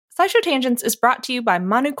SciShow Tangents is brought to you by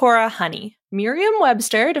Manukora Honey.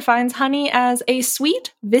 Merriam-Webster defines honey as a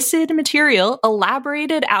sweet, viscid material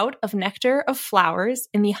elaborated out of nectar of flowers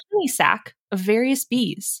in the honey sac of various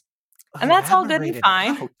bees. And that's all good and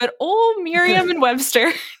fine, but old Merriam and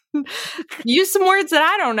Webster used some words that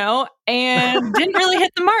I don't know and didn't really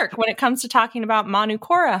hit the mark when it comes to talking about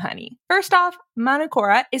Manukora honey. First off,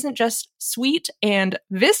 Manukora isn't just sweet and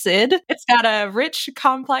viscid. It's got a rich,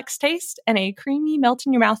 complex taste and a creamy,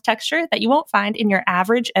 melt-in-your-mouth texture that you won't find in your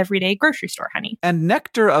average, everyday grocery store honey. And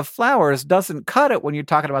nectar of flowers doesn't cut it when you're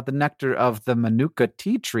talking about the nectar of the Manuka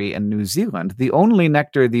tea tree in New Zealand, the only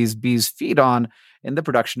nectar these bees feed on in the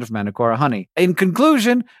production of Manukora honey. In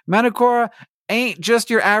conclusion, Manukora ain't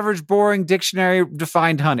just your average boring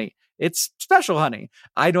dictionary-defined honey. It's special honey.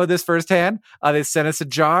 I know this firsthand. They sent us a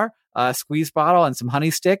jar, a squeeze bottle, and some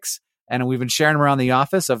honey sticks, and we've been sharing them around the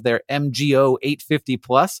office of their MGO 850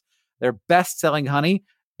 Plus, their best-selling honey.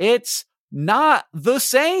 It's not the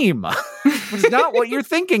same. It's not what you're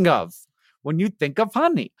thinking of when you think of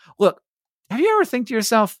honey. Look, have you ever think to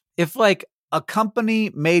yourself, if like a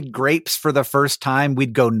company made grapes for the first time,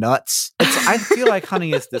 we'd go nuts? I feel like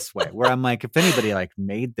honey is this way, where I'm like, if anybody like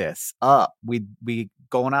made this up, we'd be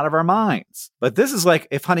going out of our minds. But this is like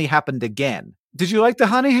if honey happened again. Did you like the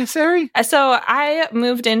honey, Sari? So I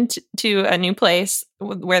moved into a new place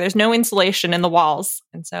where there's no insulation in the walls.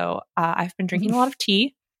 And so I've been drinking a lot of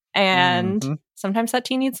tea. And sometimes that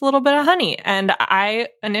tea needs a little bit of honey. And I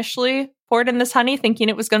initially poured in this honey thinking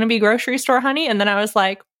it was going to be grocery store honey. And then I was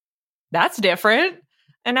like, that's different.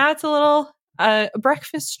 And now it's a little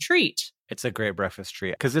breakfast treat. It's a great breakfast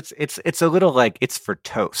treat because it's a little like it's for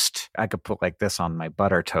toast. I could put like this on my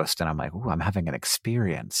butter toast and I'm like, ooh, I'm having an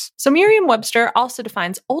experience. So Merriam-Webster also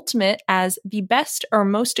defines ultimate as the best or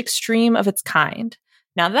most extreme of its kind.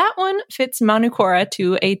 Now that one fits Manukora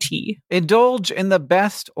to a T. Indulge in the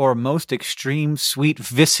best or most extreme sweet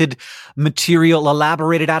viscid material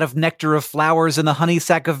elaborated out of nectar of flowers in the honey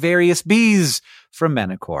sac of various bees from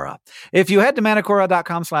Manukora. If you head to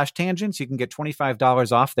manukora.com/tangents, you can get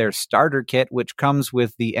 $25 off their starter kit, which comes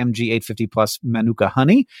with the MG 850 Plus Manuka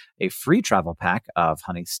honey, a free travel pack of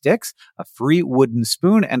honey sticks, a free wooden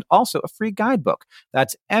spoon, and also a free guidebook.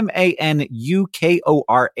 That's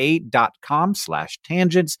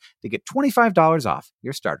manukora.com/tangents to get $25 off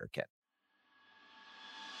your starter kit.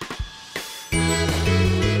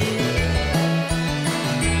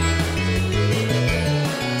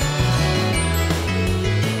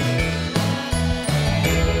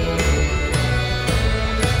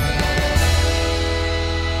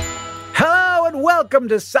 Welcome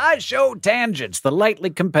to SciShow Tangents, the lightly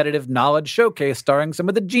competitive knowledge showcase starring some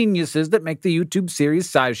of the geniuses that make the YouTube series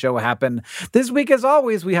SciShow happen. This week, as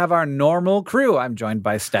always, we have our normal crew. I'm joined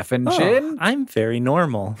by Stefan Chin. I'm very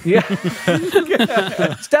normal. Yeah.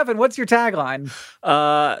 Stefan, what's your tagline?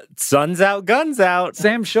 Sun's out, guns out.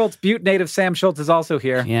 Sam Schultz, Butte native Sam Schultz is also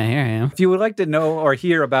here. Yeah, here I am. If you would like to know or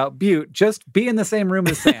hear about Butte, just be in the same room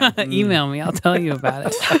as Sam. Email me. I'll tell you about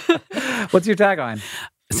it. What's your tagline?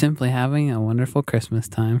 Simply having a wonderful Christmas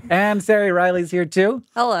time. And Sari Riley's here too.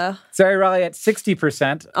 Hello. Sari Riley at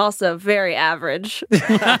 60%. Also very average.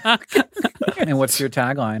 And what's your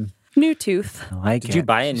tagline? New tooth. I like Did you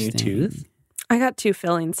buy a new tooth? I got 2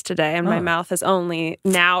 fillings today, and my mouth has only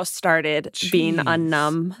now started being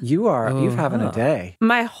unnumb. You're having a day.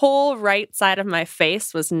 My whole right side of my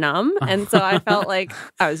face was numb, and so I felt like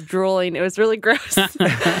I was drooling. It was really gross.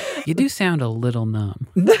 You do sound a little numb.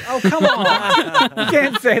 Oh, come on. You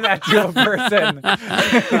can't say that to a person.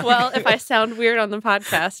 Well, if I sound weird on the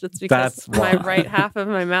podcast, it's because my right half of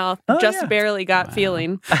my mouth barely got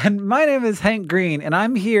feeling. And my name is Hank Green, and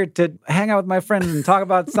I'm here to hang out with my friends and talk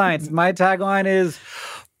about science. My tagline is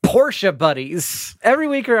Porsche Buddies. Every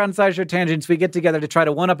week here on SciShow Tangents, we get together to try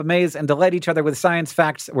to one-up, amaze, and delight each other with science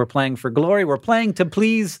facts. We're playing for glory. We're playing to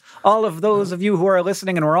please all of those of you who are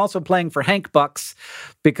listening, and we're also playing for Hank Bucks,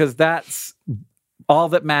 because that's all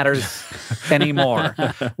that matters anymore.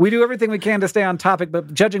 We do everything we can to stay on topic,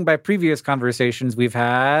 but judging by previous conversations we've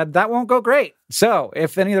had, that won't go great. So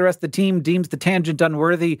if any of the rest of the team deems the tangent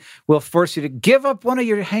unworthy, we'll force you to give up one of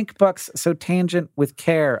your Hank Bucks, so tangent with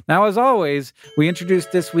care. Now, as always, we introduce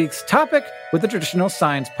this week's topic with a traditional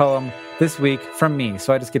science poem, this week from me,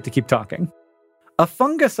 so I just get to keep talking. A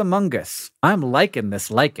fungus among us, I'm liking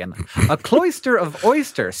this lichen. A cloister of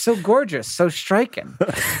oyster, so gorgeous, so striking.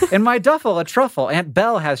 In my duffel, a truffle, Aunt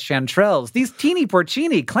Belle has chanterelles. These teeny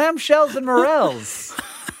porcini, clamshells and morels.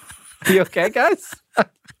 You okay, guys?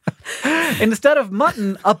 Instead of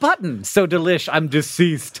mutton, a button. So delish, I'm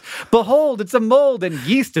deceased. Behold, it's a mold, and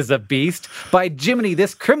yeast is a beast. By Jiminy,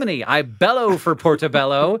 this criminy, I bellow for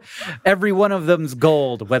Portobello. Every one of them's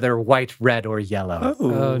gold, whether white, red, or yellow.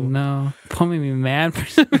 Oh no. Paul made me mad.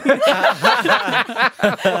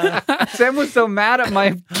 Sam was so mad at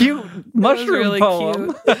my cute mushroom really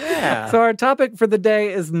poem. cute. Yeah. So our topic for the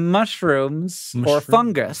day is mushrooms or Mushroom.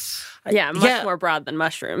 fungus. Yeah, much Yeah. more broad than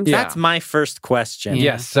mushrooms. Yeah. That's my first question. Yeah,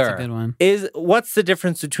 Yes, that's sir. a good one. What's the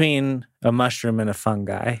difference between a mushroom and a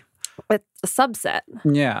fungi? It's a subset.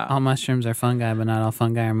 Yeah. All mushrooms are fungi, but not all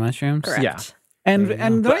fungi are mushrooms. Correct. Yeah. And There you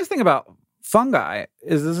and go. the nice thing about fungi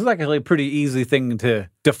is this is actually a pretty easy thing to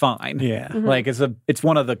define. Yeah. Mhm. Like it's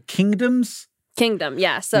one of the kingdoms. Kingdom,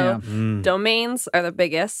 yeah. So Mm. domains are the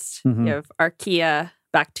biggest. Mhm. You have archaea,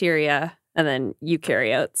 bacteria, and then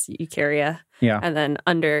eukaryotes, eukarya, Yeah. and then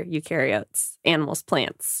under eukaryotes, animals,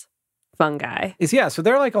 plants, fungi. So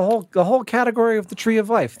they're like a whole category of the tree of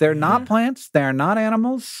life. They're not plants, they're not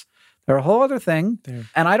animals. They're a whole other thing.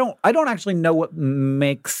 And I don't actually know what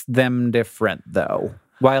makes them different though.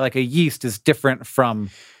 Why like a yeast is different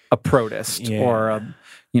from a protist or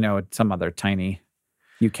some other tiny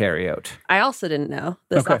eukaryote. I also didn't know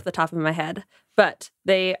this Okay. off the top of my head, but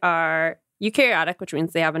they are eukaryotic, which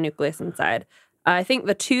means they have a nucleus inside. I think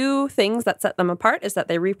the two things that set them apart is that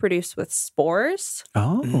they reproduce with spores.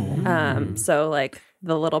 Oh. So like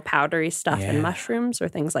the little powdery stuff Yeah. in mushrooms or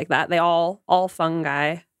things like that. They all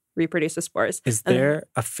fungi reproduce with spores. Is And- there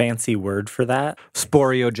a fancy word for that?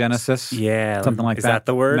 Sporiogenesis. Yeah. Something like Is that. that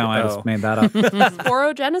the word? No, I Oh. just made that up.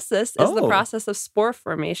 Sporogenesis is the Oh. process of spore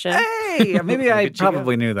formation. Hey, maybe I Look at you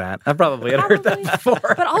probably knew that. I probably had heard that Probably.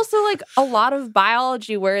 before. But also like a lot of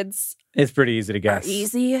biology words It's pretty easy to are guess.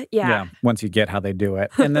 easy. Yeah. Once you get how they do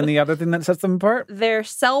it. And then the other thing that sets them apart? Their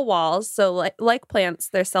cell walls, so like plants,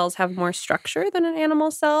 their cells have more structure than an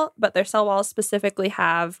animal cell, but their cell walls specifically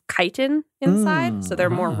have chitin inside, so they're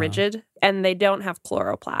more wow. rigid, and they don't have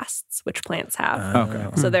chloroplasts, which plants have. Okay.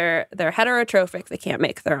 So they're heterotrophic. They can't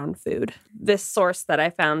make their own food. This source that I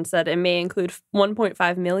found said it may include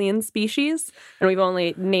 1.5 million species, and we've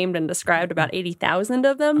only named and described about 80,000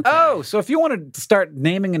 of them. Oh, so if you want to start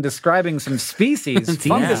naming and describing some species,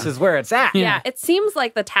 fungus is where it's at. Yeah, it seems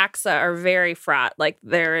like the taxa are very fraught. Like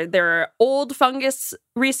there are old fungus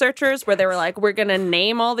researchers where they were like, we're gonna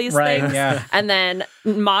name all these things. Yeah. And then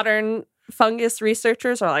modern fungus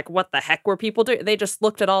researchers are like, what the heck were people doing? They just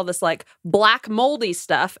looked at all this like black moldy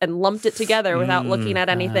stuff and lumped it together without looking at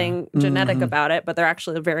anything genetic about it, but they're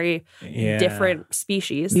actually a very different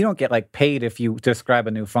species. You don't get like paid if you describe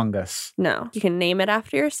a new fungus. No. You can name it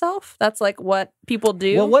after yourself. That's like what people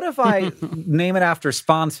do. Well, what if I name it after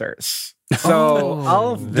sponsors? So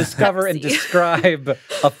I'll discover and Pepsi. describe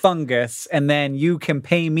a fungus, and then you can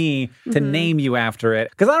pay me to name you after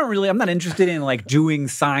it. Because I'm not interested in like doing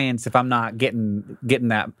science if I'm not getting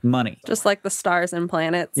that money. Just like the stars and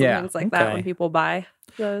planets Yeah, and things like that okay. when people buy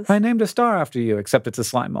those. I named a star after you, except it's a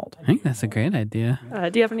slime mold. I think that's a great idea.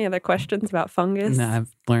 Do you have any other questions about fungus? No,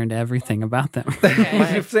 I've learned everything about them.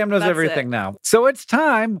 Okay. Sam knows That's everything it. now. So it's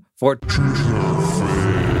time for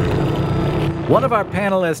one of our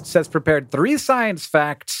panelists has prepared 3 science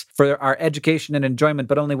facts for our education and enjoyment,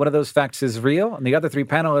 but only one of those facts is real, and the other 3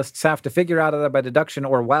 panelists have to figure out either by deduction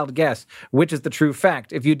or wild guess which is the true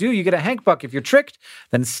fact. If you do, you get a Hank Buck. If you're tricked,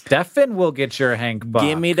 then Stefan will get your Hank Buck.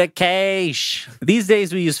 Give me the cash. These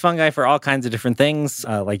days, we use fungi for all kinds of different things.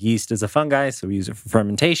 Like yeast is a fungi, so we use it for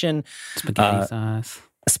fermentation. Spaghetti sauce.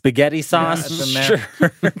 Spaghetti sauce, it's in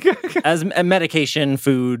there. sure. As a medication,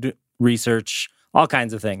 food, research, all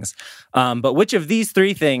kinds of things. But which of these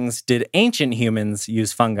 3 things did ancient humans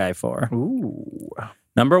use fungi for? Ooh.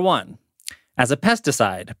 Number 1, as a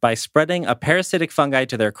pesticide, by spreading a parasitic fungi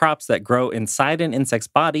to their crops that grow inside an insect's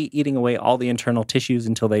body, eating away all the internal tissues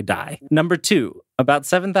until they die. Number 2, about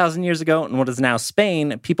 7,000 years ago in what is now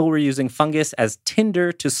Spain, people were using fungus as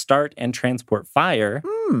tinder to start and transport fire.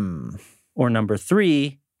 Or number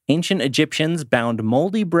 3, ancient Egyptians bound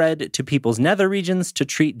moldy bread to people's nether regions to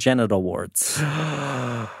treat genital warts.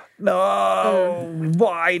 No,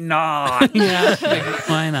 why not?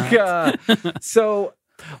 Why not? Yeah. So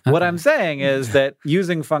what I'm saying is that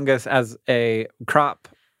using fungus as a crop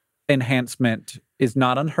enhancement is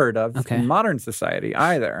not unheard of Okay. in modern society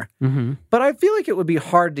either. Mm-hmm. But I feel like it would be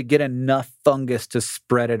hard to get enough fungus to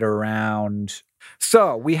spread it around.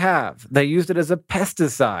 So they used it as a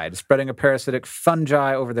pesticide, spreading a parasitic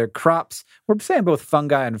fungi over their crops. We're saying both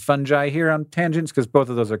fungi and fungi here on tangents because both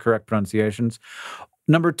of those are correct pronunciations.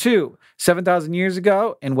 Number 2, 7,000 years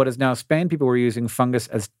ago, in what is now Spain, people were using fungus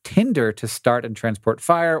as tinder to start and transport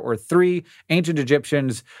fire. Or 3, ancient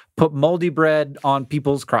Egyptians put moldy bread on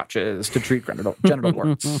people's crotches to treat genital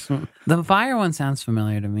warts. The fire one sounds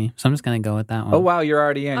familiar to me, so I'm just going to go with that one. Oh, wow, you're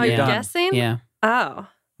already in. Are You're you done. guessing? Yeah, Oh.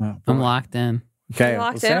 Oh, I'm boy. locked in. Okay, You're well,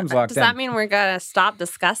 locked Sam's in? locked Does in. that mean we're going to stop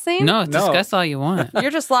discussing? No, discuss all you want.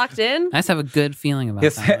 You're just locked in? I just have a good feeling about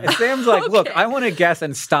Yes, that one. Sam's like, look, Okay. I want to guess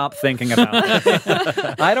and stop thinking about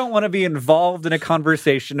it. I don't want to be involved in a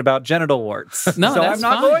conversation about genital warts. No, so that's I'm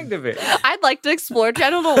not fine. going to be. I'd like to explore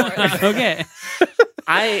genital warts. Okay.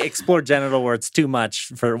 I explored genital warts too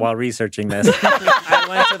much while researching this. I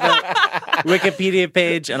went to the Wikipedia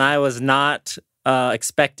page and I was not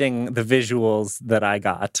expecting the visuals that I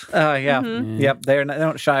got. Yeah. Mhm. Yep. They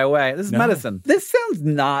don't shy away. This is No. medicine. This sounds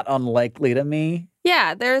not unlikely to me.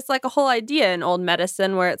 Yeah, there's like a whole idea in old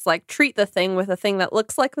medicine where it's like treat the thing with a thing that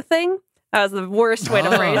looks like the thing. That was the worst way to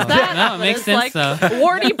Oh. phrase that. No, it But makes it's sense, like though.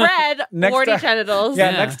 warty bread, Next warty time- genitals. Yeah,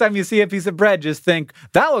 Yeah. next time you see a piece of bread, just think,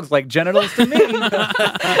 that looks like genitals to me.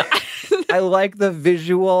 I like the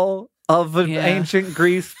visual of an Yeah. ancient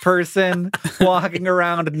Greece person walking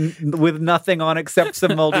around with nothing on except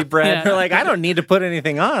some moldy bread. Yeah. They're like, I don't need to put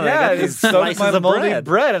anything on. I Yeah, got it's these soak slices my of moldy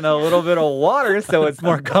bread in a little bit of water so it's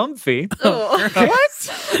more comfy. Ooh. What?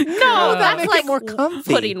 No, that's make it like more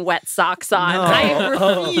comfy. putting wet socks on. No.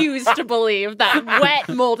 I refuse to believe that wet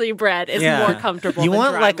moldy bread is Yeah. more comfortable. You than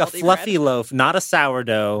want dry, like a moldy fluffy bread. loaf, not a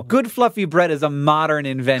sourdough. Good fluffy bread is a modern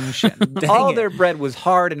invention. All it. their bread was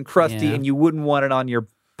hard and crusty, Yeah. and you wouldn't want it on your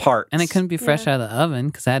parts. And it couldn't be fresh out of the oven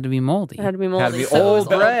because it had to be moldy. It had to be moldy. Had to be so it was old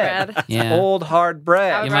bread. Yeah. Old hard bread.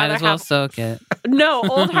 You I'd might rather as well have- soak it. No,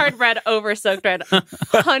 old hard bread over soaked bread,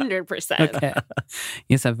 100%. Okay.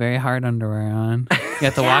 You just have very hard underwear on. You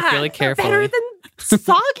have to walk Yeah, really Better carefully. than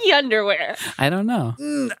soggy underwear. I don't know.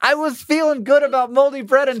 I was feeling good about moldy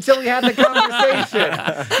bread until we had the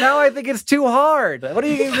conversation. Now I think it's too hard. What are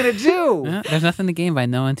you even going to do? There's nothing to gain by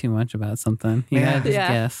knowing too much about something. You Yeah. gotta just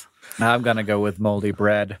Yeah. guess. I'm going to go with moldy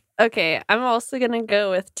bread. Okay, I'm also going to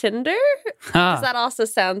go with Tinder Ah, because that also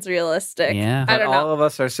sounds realistic. Yeah. I But don't know. all of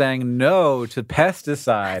us are saying no to I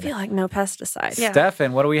pesticide. feel like no pesticide. Yeah.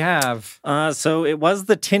 Stefan, what do we have? So it was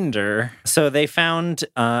the Tinder. So they found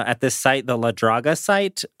at this site, the La Draga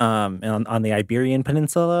site on the Iberian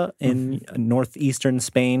Peninsula in northeastern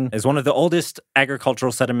Spain, is one of the oldest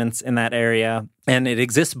agricultural settlements in that area. And it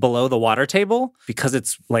exists below the water table because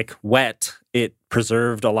it's like wet. It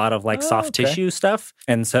preserved a lot of like soft okay. tissue stuff.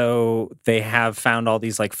 And so they have found all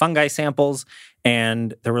these like fungi samples.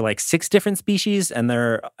 And there were like 6 different species, and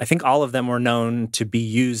I think all of them were known to be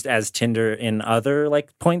used as tinder in other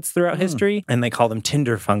like points throughout history. And they call them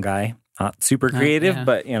tinder fungi. Not super creative, yeah.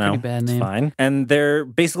 but you know, Pretty bad it's name. fine. And they're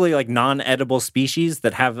basically like non-edible species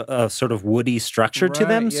that have a sort of woody structure to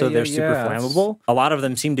them, Right, so yeah, they're yeah, super yeah. flammable. A lot of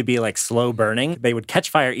them seem to be like slow burning. They would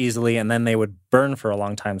catch fire easily, and then they would burn for a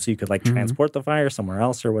long time, so you could like Mhm. transport the fire somewhere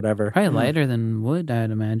else or whatever. Probably lighter than wood,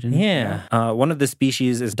 I'd imagine. Yeah. One of the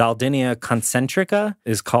species is Daldinia concentrica,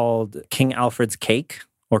 is called King Alfred's cake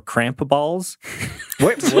or cramp balls.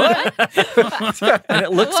 Wait, what? And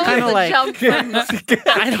it looks What was kind of the like, jump from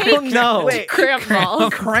I don't know. Wait, cramp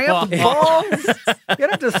balls? cramp balls? You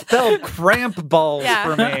have to spell cramp balls Yeah.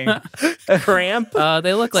 for me. Cramp?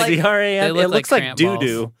 They look like C-R-A-M? they It look looks like like cramp balls.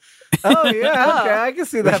 doo-doo. Oh, yeah, okay. I can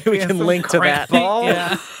see that. We being can some link to cramp that. balls.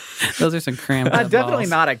 Yeah. Those are some cramped up Definitely balls.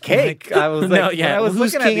 not a cake. I was like, No, when yeah. I was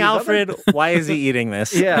Who's looking at King these Alfred? Why is he eating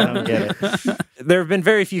this? Yeah. I don't get it. There have been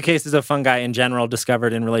very few cases of fungi in general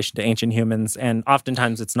discovered in relation to ancient humans, and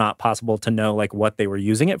oftentimes it's not possible to know like what they were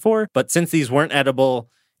using it for. But since these weren't edible,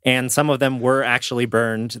 and some of them were actually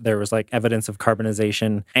burned, there was like evidence of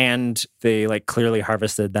carbonization, and they like clearly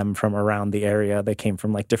harvested them from around the area. They came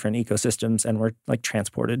from like different ecosystems and were like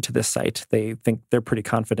transported to this site. They think they're pretty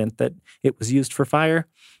confident that it was used for fire.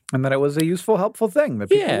 And that it was a useful, helpful thing that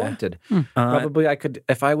people Yeah. wanted. Uh, Probably I could,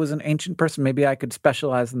 if I was an ancient person, maybe I could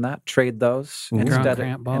specialize in that, trade those Draw instead,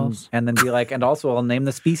 cramp balls. and then be like, and also I'll name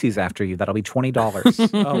the species after you. That'll be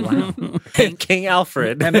 $20. Oh wow, King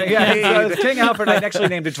Alfred. And yeah, so it's King Alfred. I actually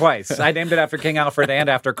named it twice. I named it after King Alfred and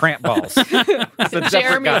after cramp balls. It's a separate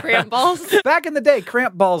Jeremy guy. cramp balls. Back in the day,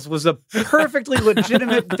 cramp balls was a perfectly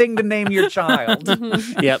legitimate thing to name your child.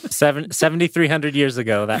 Yep, 7,300 years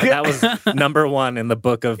ago. That was number 1 in the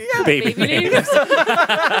book of baby baby names. names.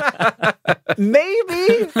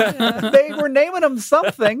 Maybe they were naming them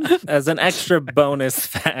something. As an extra bonus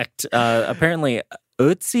fact, apparently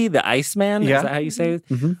Ötzi, the Iceman, Yeah. is that how you say it?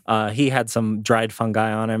 Mhm. He had some dried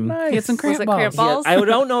fungi on him. He had some Was cramp it balls. cramp balls? I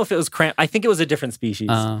don't know if it was cramp. I think it was a different species.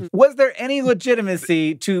 Was there any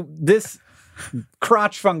legitimacy to this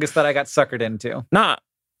crotch fungus that I got suckered into. Not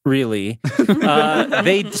really.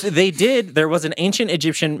 They did. There was an ancient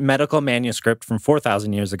Egyptian medical manuscript from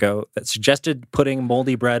 4,000 years ago that suggested putting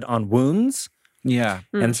moldy bread on wounds. Yeah.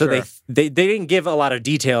 And so sure. they didn't give a lot of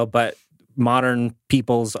detail, but modern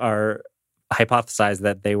peoples are hypothesized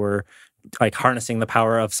that they were like harnessing the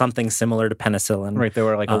power of something similar to penicillin. Right, they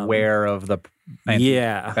were like aware of the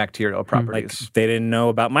bacterial properties. Like they didn't know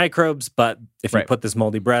about microbes, but if you Right. put this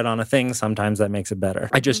moldy bread on a thing, sometimes that makes it better.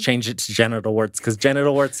 I just changed it to genital warts because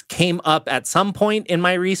genital warts came up at some point in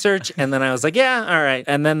my research, and then I was like, yeah, all right.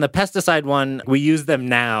 And then the pesticide one, we use them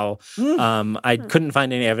now. I couldn't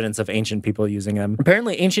find any evidence of ancient people using them.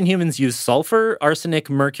 Apparently, ancient humans used sulfur,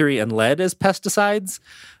 arsenic, mercury, and lead as pesticides.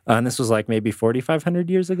 And this was like maybe 4,500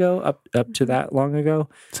 years ago, up to that long ago.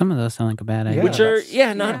 Some of those sound like a bad idea. Yeah. Which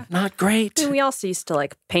are, not great. I mean, we also used to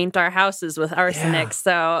like paint our houses with arsenic,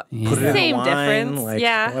 so Put it in same wine, difference. like,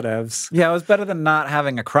 Yeah. whatevs. Yeah, it was better than not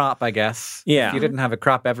having a crop, I guess. Yeah. If you didn't have a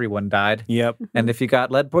crop, everyone died. Yep. And if you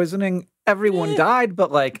got lead poisoning, everyone died,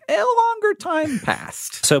 but like a longer time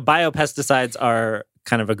passed. So biopesticides are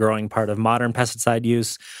kind of a growing part of modern pesticide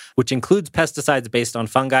use, which includes pesticides based on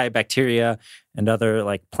fungi, bacteria, and other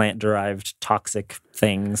like plant-derived toxic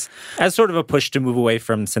things as sort of a push to move away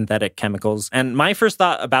from synthetic chemicals. And my first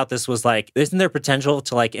thought about this was like, isn't there potential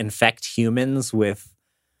to like infect humans with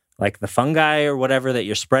like the fungi or whatever that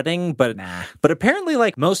you're spreading? But apparently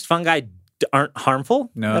like most fungi aren't harmful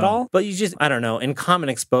at all. But you just, I don't know, in common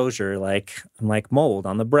exposure, like I'm like mold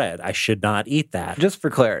on the bread. I should not eat that. Just for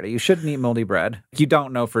clarity, you shouldn't eat moldy bread. You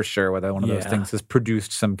don't know for sure whether one of those Yeah. things has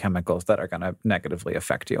produced some chemicals that are going to negatively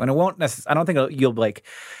affect you. And it won't necessarily, I don't think you'll like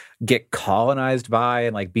get colonized by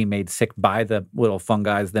and like be made sick by the little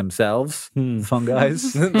fungi themselves.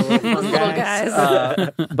 Fungis. Little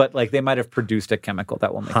guys. But like they might have produced a chemical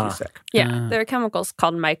that will make you sick. Yeah, there are chemicals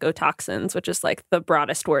called mycotoxins, which is like the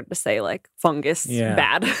broadest word to say like fungus, Yeah.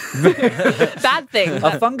 bad. Bad thing.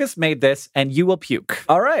 A fungus made this and you will puke.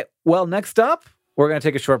 All right. Well, next up, we're going to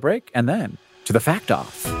take a short break and then to the fact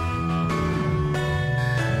off.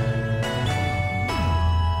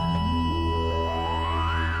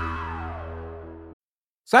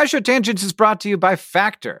 SciShow Tangents is brought to you by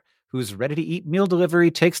Factor, whose ready-to-eat meal delivery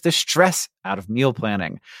takes the stress out of meal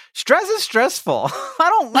planning. Stress is stressful. I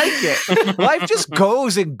don't like it. Life just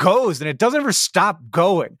goes and goes, and it doesn't ever stop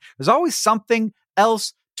going. There's always something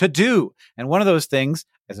else to do. And one of those things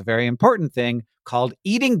is a very important thing called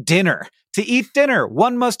eating dinner. To eat dinner,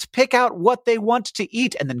 one must pick out what they want to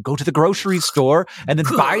eat and then go to the grocery store and then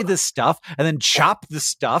buy the stuff and then chop the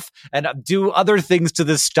stuff and do other things to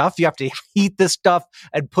this stuff. You have to heat the stuff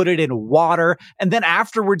and put it in water. And then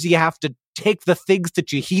afterwards, you have to take the things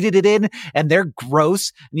that you heated it in and they're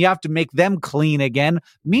gross and you have to make them clean again.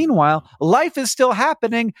 Meanwhile, life is still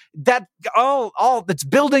happening. That all that's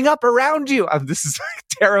building up around you. This is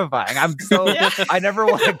terrifying. I never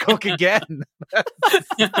want to cook again.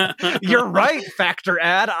 You're right, Factor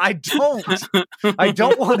ad. I don't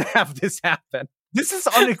want to have this happen. This is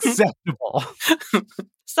unacceptable.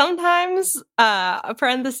 Sometimes,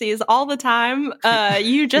 parentheses, all the time,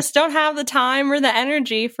 you just don't have the time or the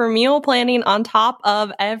energy for meal planning on top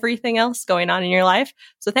of everything else going on in your life.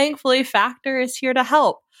 So thankfully, Factor is here to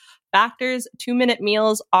help. Factor's 2-minute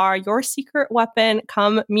meals are your secret weapon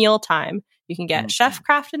come mealtime. You can get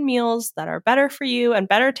chef-crafted meals that are better for you and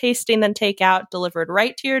better tasting than takeout, delivered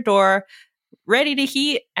right to your door, ready to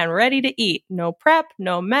heat and ready to eat. No prep,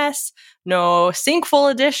 no mess, no sink full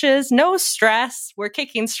of dishes, no stress. We're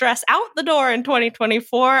kicking stress out the door in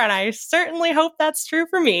 2024, and I certainly hope that's true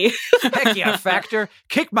for me. Heck yeah, Factor.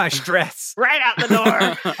 Kick my stress. Right out the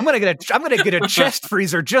door. I'm gonna get a chest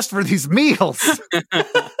freezer just for these meals.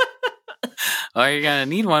 Well, you're going to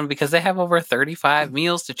need one because they have over 35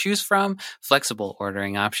 meals to choose from, flexible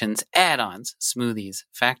ordering options, add-ons, smoothies.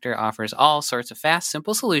 Factor offers all sorts of fast,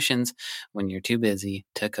 simple solutions when you're too busy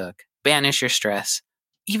to cook. Banish your stress,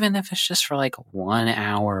 even if it's just for like 1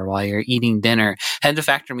 hour while you're eating dinner. Head to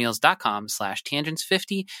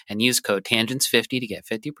factormeals.com/tangents50 and use code tangents50 to get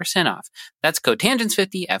 50% off. That's code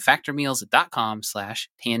tangents50 at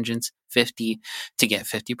factormeals.com/tangents50 to get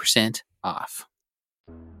 50% off.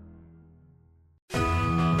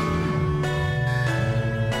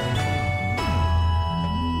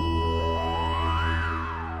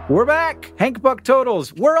 We're back. Hank Buck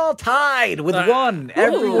totals. We're all tied with one.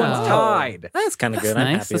 Everyone's tied. That's kind of good. That's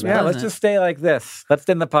I'm nice. happy That's about Yeah, it. let's Pleasant. just stay like this. Let's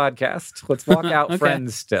end the podcast. Let's walk out Okay.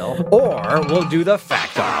 friends still. Or we'll do the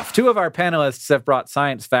fact off. Two of our panelists have brought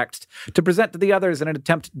science facts to present to the others in an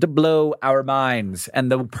attempt to blow our minds.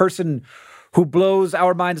 And the person who blows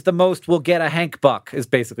our minds the most will get a Hank Buck, is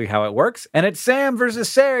basically how it works. And it's Sam versus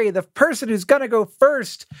Sari. The person who's going to go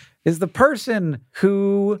first is the person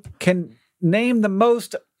who can name the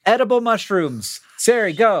most edible mushrooms.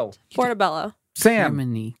 Sari, go. Portobello. Sam.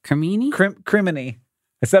 Cremini? Criminy.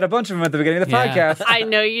 I said a bunch of them at the beginning of the Yeah. podcast. I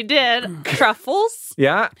know you did. Truffles.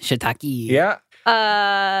 Yeah. Shiitake. Yeah.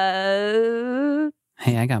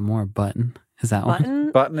 Hey, I got more button. Is that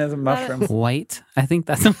one? Button is a mushroom. White? I think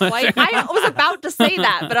that's a mushroom. White. I was about to say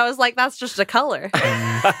that, but I was like, that's just a color.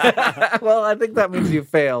 Well, I think that means you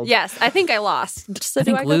failed. Yes, I think I lost. So I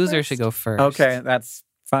think do I go loser first? should go first. Okay, that's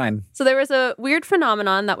fine. So there was a weird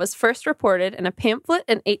phenomenon that was first reported in a pamphlet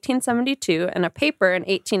in 1872 and a paper in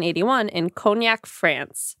 1881 in Cognac,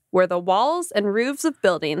 France, where the walls and roofs of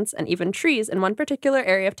buildings and even trees in one particular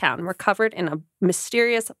area of town were covered in a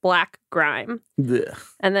mysterious black grime. Ugh.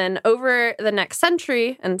 And then over the next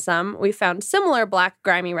century and some, we found similar black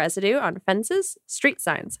grimy residue on fences, street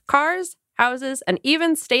signs, cars, houses, and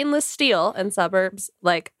even stainless steel in suburbs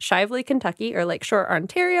like Shively, Kentucky, or Lakeshore,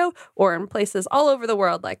 Ontario, or in places all over the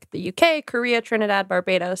world like the UK, Korea, Trinidad,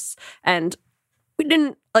 Barbados. And we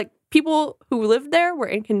didn't, people who lived there were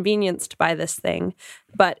inconvenienced by this thing.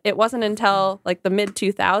 But it wasn't until the mid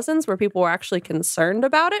 2000s where people were actually concerned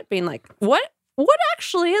about it, being like, what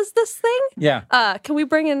actually is this thing? Yeah. Can we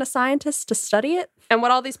bring in a scientist to study it? And what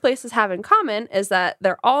all these places have in common is that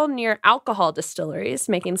they're all near alcohol distilleries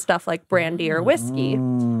making stuff like brandy or whiskey,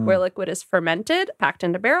 where liquid is fermented, packed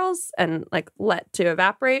into barrels, and let to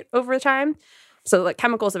evaporate over time. So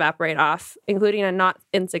chemicals evaporate off, including a not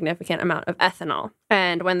insignificant amount of ethanol.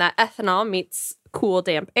 And when that ethanol meets cool,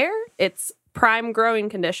 damp air, it's prime growing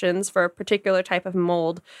conditions for a particular type of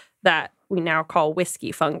mold that we now call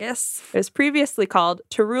whiskey fungus. It was previously called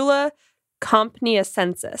Torula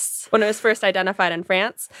compniacensis when it was first identified in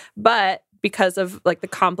France, but because of the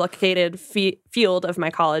complicated field of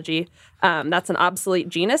mycology, that's an obsolete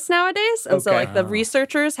genus nowadays. And so the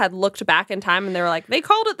researchers had looked back in time and they were like, they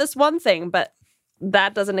called it this one thing, but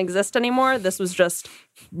that doesn't exist anymore. This was just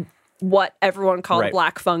what everyone called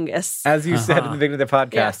black fungus. As you said in the beginning of the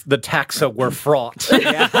podcast, the taxa were fraught. So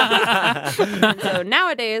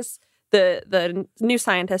nowadays, the new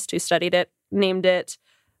scientist who studied it named it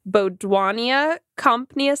Baudouinia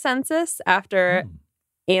compniacensis after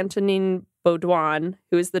Antonin Baudouin,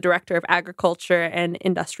 who is the director of agriculture and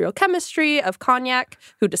industrial chemistry of Cognac,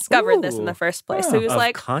 who discovered this in the first place. So he was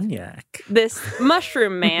like, Cognac. this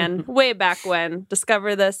mushroom man, way back when,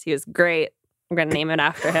 discovered this. He was great. We're going to name it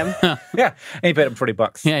after him. Yeah. And he paid him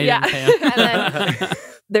 $20. Yeah, Yeah. didn't pay him. And then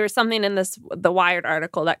there was something in the Wired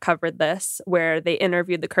article that covered this where they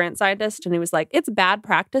interviewed the current scientist and he was like, it's bad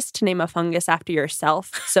practice to name a fungus after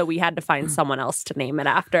yourself. So we had to find someone else to name it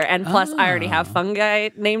after. And plus, I already have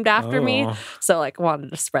fungi named after me. So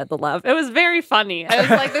wanted to spread the love. It was very funny. It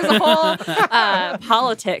was there's a whole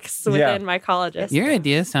politics within mycologists. Your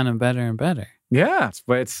idea sounded better and better. Yeah.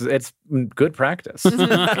 It's good practice. Good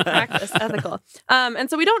practice, ethical. And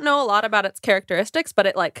so we don't know a lot about its characteristics, but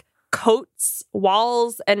it coats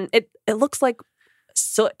walls and it looks like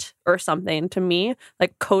soot or something to me,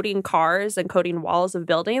 coating cars and coating walls of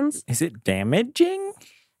buildings. Is it damaging?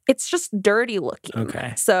 It's just dirty looking.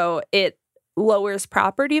 Okay. So it lowers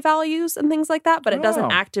property values and things like that, but it doesn't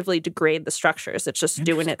Oh. actively degrade the structures. It's just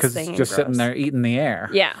doing its Because thing. it's and just sitting grows. there eating the air.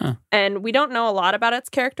 Yeah. And we don't know a lot about its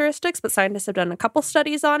characteristics, but scientists have done a couple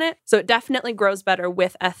studies on it. So it definitely grows better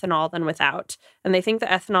with ethanol than without. And they think that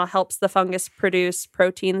ethanol helps the fungus produce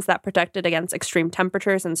proteins that protect it against extreme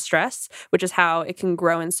temperatures and stress, which is how it can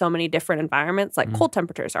grow in so many different environments, like cold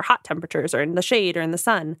temperatures or hot temperatures or in the shade or in the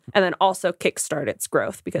sun. And then also kickstart its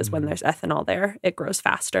growth because when there's ethanol there, it grows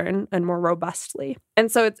faster and more robustly.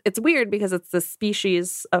 And so it's weird because it's this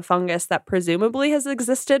species of fungus that presumably has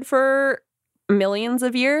existed for millions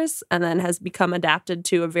of years and then has become adapted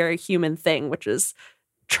to a very human thing, which is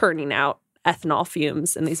churning out ethanol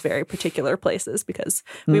fumes in these very particular places because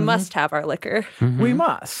we must have our liquor. We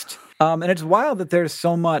must. And it's wild that there's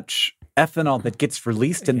so much ethanol that gets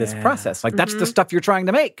released in this process. That's the stuff you're trying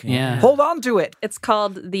to make. Yeah. Hold on to it. It's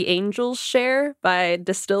called The Angel's Share by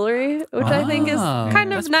Distillery, which I think is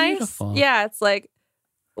kind of that's nice. beautiful. Yeah, it's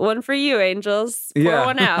one for you, angels. Pour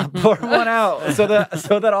one out. Pour one out so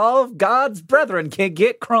that all of God's brethren can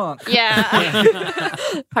get crunk. Yeah.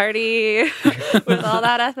 Party with all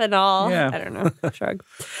that ethanol. Yeah. I don't know. Shrug.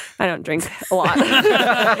 I don't drink a lot.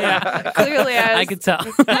 Yeah. Clearly, I could tell.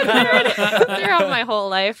 throughout my whole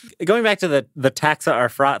life. Going back to the taxa are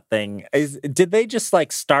fraught thing, did they just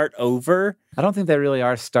start over I don't think they really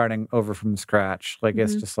are starting over from scratch. Like,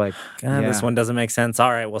 it's just like, This one doesn't make sense. All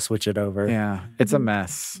right, we'll switch it over. Yeah, it's a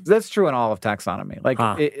mess. That's true in all of taxonomy.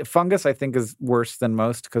 Like, fungus, I think, is worse than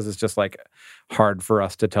most because it's just like hard for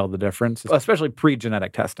us to tell the difference, especially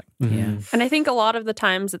pre-genetic testing. Yeah. And I think a lot of the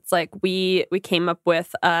times it's like we came up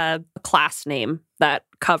with a class name that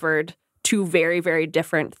covered two very, very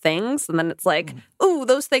different things. And then it's like, ooh,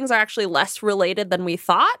 those things are actually less related than we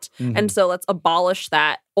thought. And so let's abolish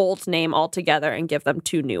that old name altogether and give them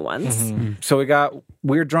two new ones. So we got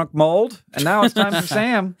Weird Drunk Mold, and now it's time for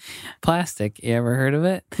Sam. Plastic. You ever heard of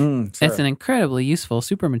it? It's an incredibly useful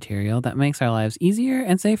super material that makes our lives easier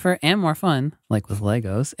and safer and more fun, like with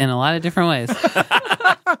Legos, in a lot of different ways.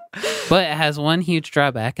 But it has one huge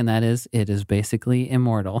drawback, and that is it is basically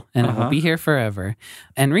immortal, and it will be here forever.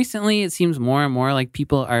 And recently, it seems more and more like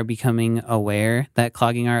people are becoming aware that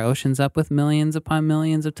clogging our oceans up with millions upon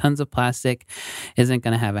millions of tons of plastic isn't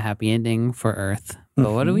going to have a happy ending for Earth.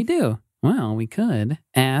 But what do we do? Well, we could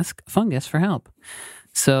ask fungus for help.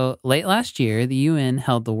 So late last year, the UN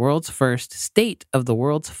held the world's first State of the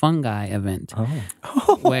World's Fungi event.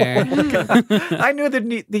 Where I knew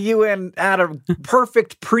that the UN had a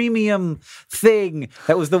perfect premium thing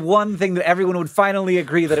that was the one thing that everyone would finally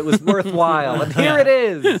agree that it was worthwhile. And here it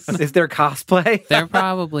is. Is there cosplay? there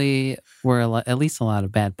probably were at least a lot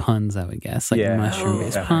of bad puns, I would guess, like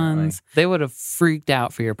mushroom-based puns. They would have freaked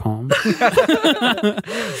out for your poem.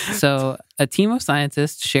 So a team of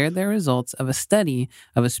scientists shared their results of a study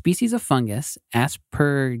of a species of fungus,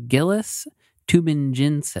 Aspergillus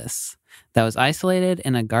tubangensis, that was isolated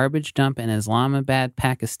in a garbage dump in Islamabad,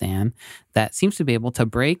 Pakistan, that seems to be able to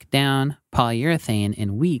break down polyurethane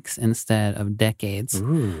in weeks instead of decades.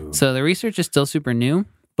 So the research is still super new,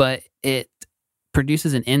 but it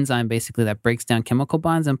produces an enzyme basically that breaks down chemical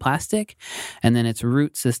bonds in plastic, and then its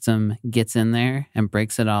root system gets in there and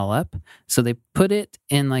breaks it all up. So they put it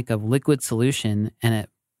in like a liquid solution, and it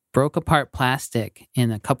broke apart plastic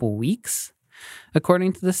in a couple weeks,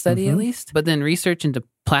 according to the study at least. But then research into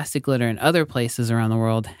plastic litter in other places around the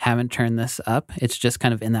world haven't turned this up. It's just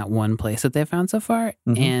kind of in that one place that they've found so far.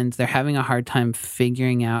 And they're having a hard time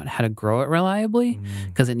figuring out how to grow it reliably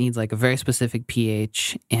because it needs like a very specific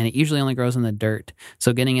pH, and it usually only grows in the dirt.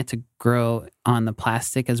 So getting it to grow on the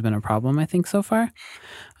plastic has been a problem, I think, so far.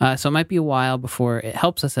 So it might be a while before it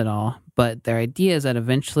helps us at all. But their idea is that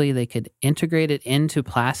eventually they could integrate it into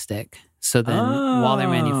plastic. So then while they're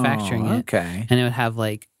manufacturing it, and it would have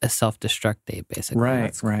like a self-destruct date, basically.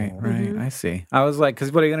 Right. I see. I was like,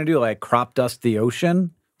 because what are you going to do? Like crop dust the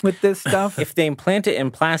ocean with this stuff? If they implant it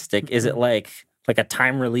in plastic, is it like a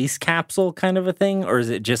time release capsule kind of a thing, or is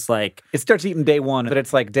it just like it starts eating day one, but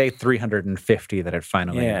it's like day 350 that it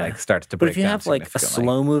finally like starts to break down. But if you have like a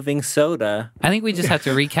slow moving soda, I think we just have to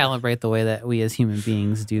recalibrate the way that we as human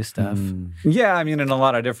beings do stuff. Yeah, I mean, in a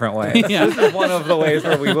lot of different ways. This is one of the ways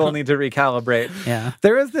where we will need to recalibrate. Yeah.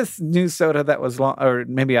 There is this new soda that was or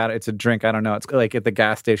maybe it's a drink, I don't know. It's like at the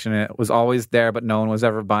gas station, and it was always there, but no one was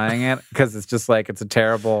ever buying it because it's just like it's a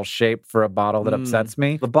terrible shape for a bottle that upsets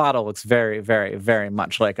me. The bottle looks very, very, very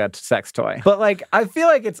much like a sex toy. But like, I feel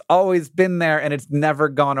like it's always been there and it's never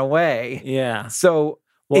gone away. Yeah. So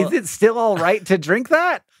is it still all right to drink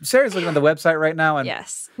that? Sarah's looking at the website right now. And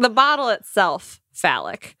Yes. The bottle itself,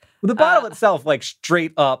 phallic. the bottle itself, like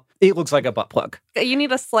straight up, it looks like a butt plug. You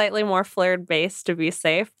need a slightly more flared base to be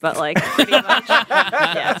safe, but like pretty much,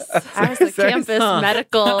 yes. I was the campus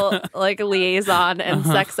medical liaison and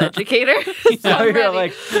sex educator. So you're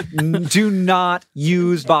like, do not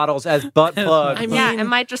use bottles as butt plugs. I mean, it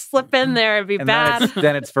might just slip in there and be and bad.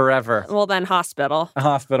 then it's forever. Well, then hospital. A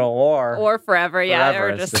hospital or Forever, yeah. Forever, Or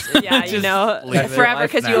it's just, just- yeah, Just forever live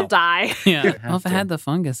because now. you'll die. Yeah. Well, if it had the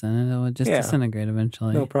fungus in it, it would just disintegrate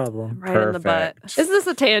eventually. no problem. Right in the butt. Perfect. Is this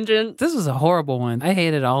a tangent? This was a horrible one. I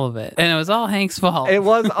hated all of it. And it was all Hank's fault. It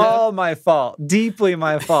was all my fault, deeply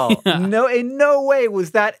my fault. Yeah. No, in no way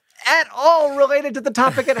was that at all related to the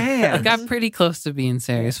topic at It hand. got pretty close to being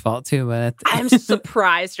Sarah's fault, too. But I'm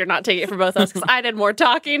surprised you're not taking it for both of us because I did more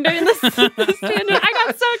talking during this tangent. I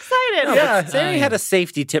got so excited. Yeah. Sammy had a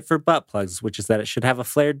safety tip for butt plugs, which is that it should have a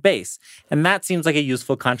flared base. And that seems like a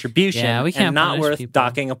useful contribution Yeah, we can't and not punish worth people.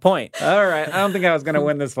 docking a point. All right, I don't think I was going to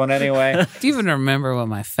win this one anyway. do you even remember what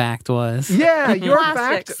my fact was? Yeah, your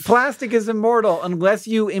Plastics. fact, plastic is immortal unless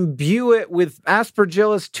you imbue it with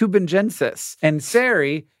Aspergillus tubangensis. And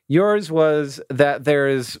Sari, yours was that there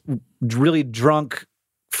is really drunk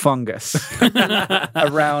fungus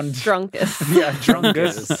around. Drunkest. Yeah,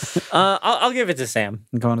 drunkus. I'll give it to Sam.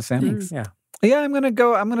 Going to Sam? Yeah. Yeah, I'm going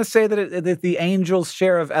to say that the angel's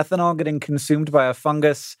share of ethanol getting consumed by a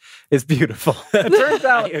fungus is beautiful. It turns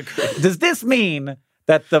out, does this mean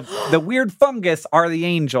that the weird fungus are the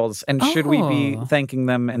angels, and should we be Oh. thanking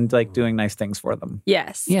them and like doing nice things for them?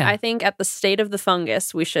 Yes. Yeah. I think at the state of the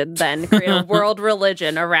fungus, we should then create a world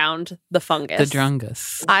religion around the fungus. The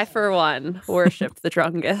Drungus. I, for one, worship the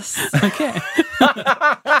Drungus. Okay.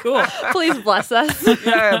 Cool. Please bless us.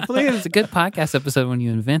 Yeah, please. It's a good podcast episode when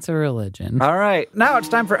you invent a religion. All right, now it's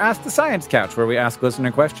time for Ask the Science Couch, where we ask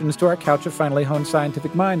listener questions to our couch of finely honed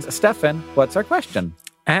scientific minds. Stefan, what's our question?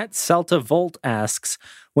 At Celta Volt asks,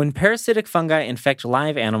 when parasitic fungi infect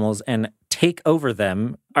live animals and take over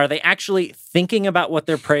them, are they actually thinking about what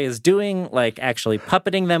their prey is doing, like actually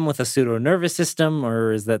puppeting them with a pseudo-nervous system,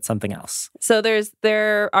 or is that something else? So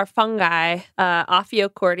there are fungi,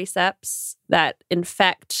 Ophiocordyceps, that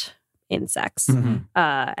infect insects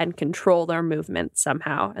and control their movement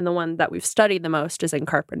somehow. And the one that we've studied the most is in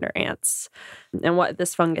carpenter ants. And what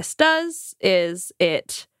this fungus does is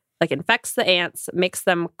it infects the ants, makes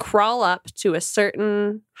them crawl up to a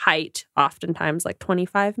certain height, oftentimes like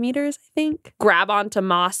 25 meters, I think, grab onto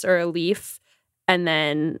moss or a leaf, and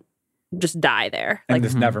then just die there. And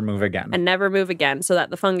just never move again. And never move again, so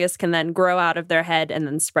that the fungus can then grow out of their head and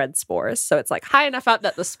then spread spores. So it's like high enough up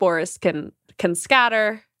that the spores can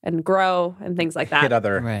scatter and grow and things like that. Hit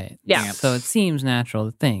other. Right. Yeah. ants. So it seems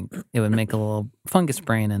natural to think it would make a little fungus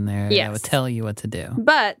brain in there that Yes. would tell you what to do.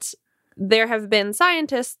 But there have been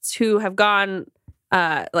scientists who have gone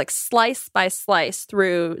slice by slice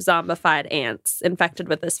through zombified ants infected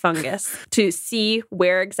with this fungus to see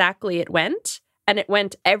where exactly it went. And it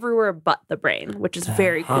went everywhere but the brain, which is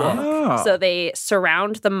very cool. Oh. So they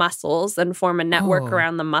surround the muscles and form a network Oh.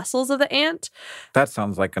 around the muscles of the ant. That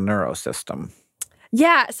sounds like a neurosystem.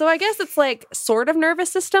 Yeah, so I guess it's like sort of nervous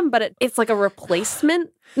system, but it's like a replacement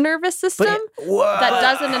nervous system that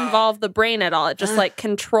doesn't involve the brain at all. It just like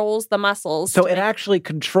controls the muscles. So it actually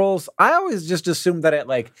controls. I always just assumed that it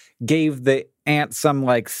like gave the ant some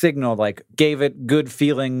like signal, like gave it good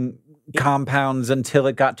feeling compounds until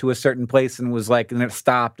it got to a certain place and was like, and it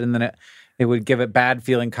stopped, and then it would give it bad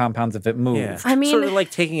feeling compounds if it moved. Yeah. I mean- sort of like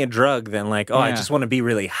taking a drug, then like, I Yeah. just want to be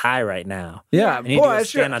really high right now. Yeah, I need boy, to I go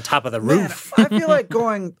sure- stand on top of the Man, roof. I feel like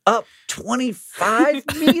going up 25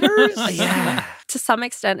 meters. Yeah. To some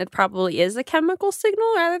extent, it probably is a chemical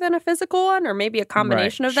signal rather than a physical one, or maybe a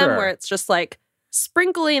combination of them sure. where it's just like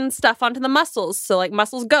sprinkling stuff onto the muscles. So like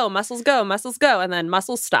muscles go, muscles go, muscles go, and then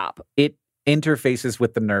muscles stop. It interfaces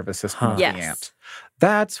with the nervous system of the Yes. ant.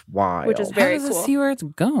 That's wild. Which is How very does cool. it see where it's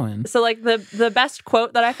going? So like the best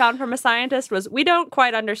quote that I found from a scientist was, "We don't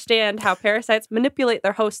quite understand how parasites manipulate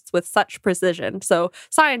their hosts with such precision." So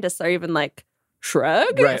scientists are even like,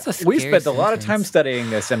 shrug? Right. That's a We scary spent a lot of time sentence. studying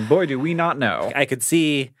this, and boy, do we not know. I could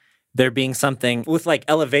see there being something with like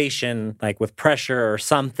elevation, like with pressure or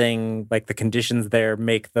something, like the conditions there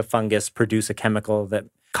make the fungus produce a chemical that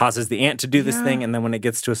causes the ant to do this thing. And then when it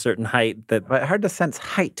gets to a certain height, that But hard to sense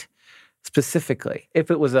height specifically. If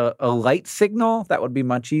it was a light signal, that would be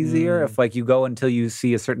much easier. If like you go until you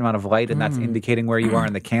see a certain amount of light and that's indicating where you are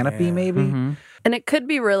in the canopy, Yeah. maybe. Mhm. And it could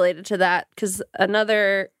be related to that because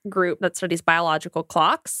another group that studies biological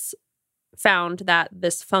clocks found that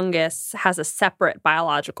this fungus has a separate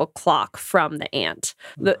biological clock from the ant.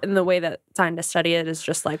 And the way that scientists study it is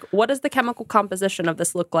just like, what does the chemical composition of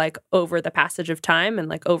this look like over the passage of time and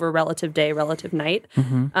like over relative day, relative night?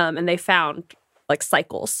 Mhm. And they found like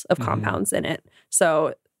cycles of compounds in it.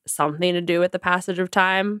 So something to do with the passage of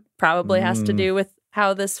time probably has to do with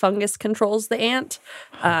how this fungus controls the ant,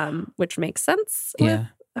 which makes sense with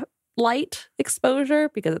Yeah. light exposure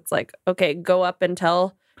because it's like, okay, go up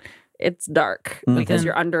until it's dark because then-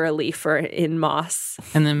 you're under a leaf or in moss.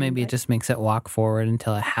 And then maybe it just makes it walk forward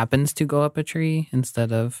until it happens to go up a tree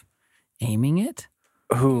instead of aiming it.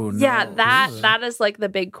 Who knows? Yeah, that is like the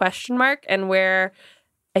big question mark, and where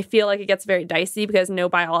I feel like it gets very dicey because no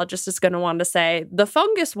biologist is going to want to say the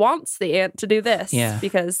fungus wants the ant to do this. Yeah.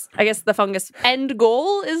 Because I guess the fungus end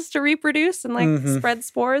goal is to reproduce and like spread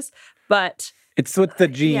spores, but It's what the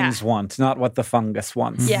genes want, not what the fungus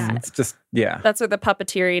wants. Yeah. It's just, yeah. that's where the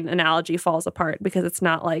puppeteering analogy falls apart because it's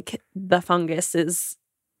not like the fungus is,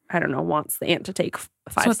 I don't know, wants the ant to take five.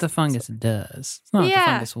 That's what the fungus does. It's not what the Yeah.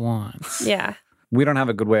 fungus wants. Yeah, We don't have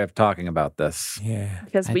a good way of talking about this. yeah.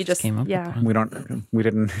 because I we just came up with one. We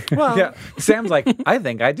didn't. Well- yeah. Sam's like, I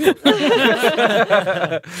think I do.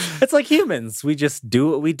 It's like humans. We just do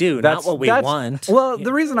what we do, not what we want. Well,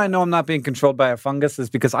 the reason I know I'm not being controlled by a fungus is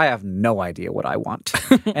because I have no idea what I want.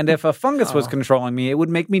 And if a fungus was controlling me, it would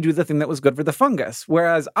make me do the thing that was good for the fungus.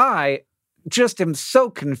 Whereas I just am so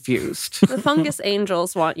confused. the fungus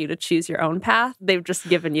angels want you to choose your own path. They've just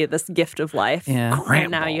given you this gift of life. Yeah. And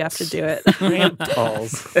now you have to do it.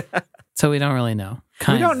 Grandpals. So we don't really know.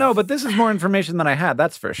 We don't know, but this is more information than I had,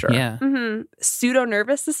 that's for sure. Yeah. Pseudo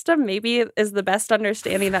nervous system maybe is the best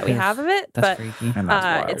understanding that we have of it, That's but freaky. And that's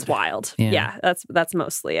wild. it's wild. Yeah. Yeah, that's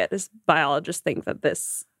mostly it. Is biologists think that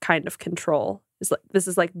this kind of control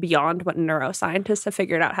is like beyond what neuroscientists have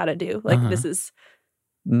figured out how to do. Like this is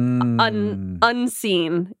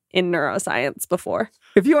unseen in neuroscience before.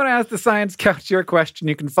 If you want to ask the Science Couch your question,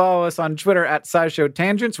 you can follow us on Twitter at SciShow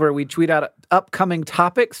Tangents, where we tweet out upcoming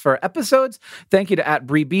topics for episodes. Thank you to at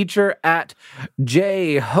Bree Beecher, at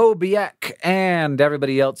Jay Hobiek, and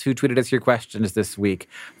everybody else who tweeted us your questions this week.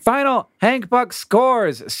 Final Hank Buck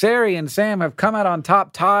scores. Sari and Sam have come out on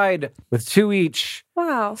top, tied with 2 each.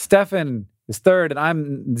 Wow. Stefan is third, and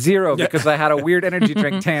I'm 0 because I had a weird energy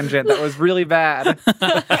drink tangent that was really bad.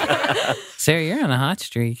 Sarah, you're on a hot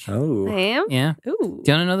streak. Oh. I am? Yeah. Ooh. Do you want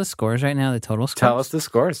to know the scores right now, the total scores? Tell us the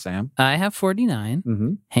scores, Sam. I have 49.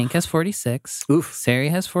 Mm-hmm. Hank has 46. Oof. Sari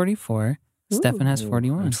has 44. Stefan has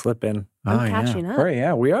 41. I'm slipping. I'm catching up. Right,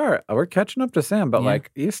 yeah, we are. We're catching up to Sam, but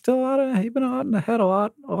like you're still you've been out ahead a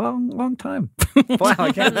long time. Wow,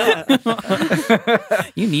 I can't do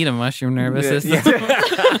that. You need a mushroom nervous system. Put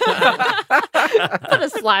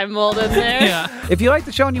a slime mold in there. Yeah. If you like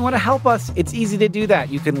the show and you want to help us, it's easy to do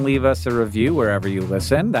that. You can leave us a review wherever you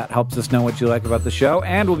listen. That helps us know what you like about the show.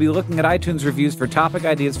 And we'll be looking at iTunes reviews for topic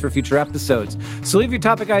ideas for future episodes. So leave your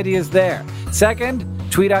topic ideas there. Second,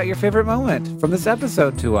 tweet out your favorite moment from this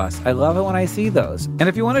episode to us. I love it when I see those. And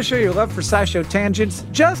if you want to show your love for SciShow Tangents,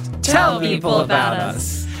 just Tell people about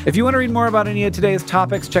us. If you want to read more about any of today's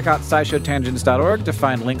topics, check out scishowtangents.org to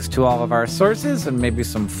find links to all of our sources and maybe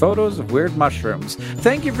some photos of weird mushrooms.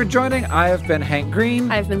 Thank you for joining. I have been Hank Green.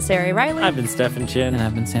 I've been Sari Riley. I've been Stefan Chin. And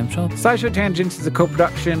I've been Sam Schultz. SciShow Tangents is a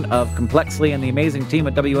co-production of Complexly and the amazing team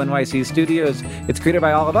at WNYC Studios. It's created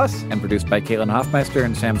by all of us and produced by Caitlin Hoffmeister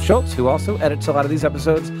and Sam Schultz, who also edits a lot of these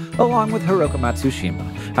episodes, along with Hiroko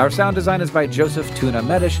Matsushima. Our sound design is by Joseph Tuna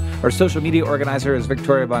Medish. Our social media organizer is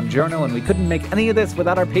Victoria Bongiorno, and we couldn't make any of this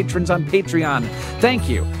without our patrons on Patreon. Thank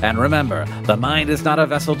you. And remember, the mind is not a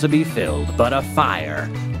vessel to be filled, but a fire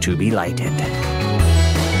to be lighted.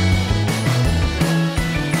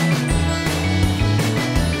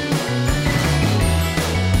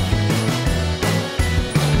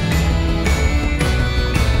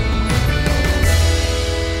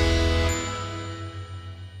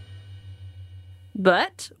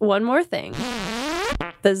 But one more thing.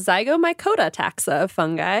 The Zygomycota taxa of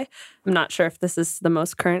fungi, I'm not sure if this is the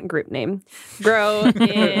most current group name, grow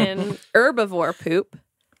in herbivore poop,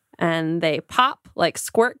 and they pop like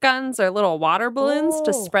squirt guns or little water balloons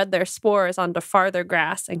to spread their spores onto farther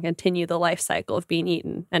grass and continue the life cycle of being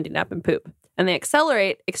eaten, ending up in poop. And they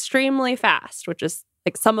accelerate extremely fast, which is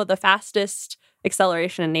like some of the fastest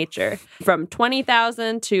acceleration in nature, from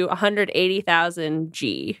 20,000 to 180,000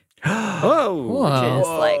 G. Whoa. Which is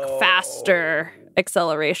like faster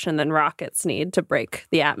acceleration than rockets need to break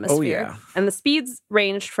the atmosphere. yeah. And the speeds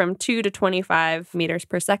ranged from 2 to 25 meters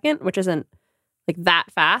per second, which isn't like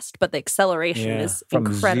that fast, but the acceleration is From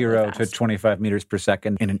incredibly 0 fast. to 25 meters per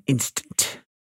second in an instant.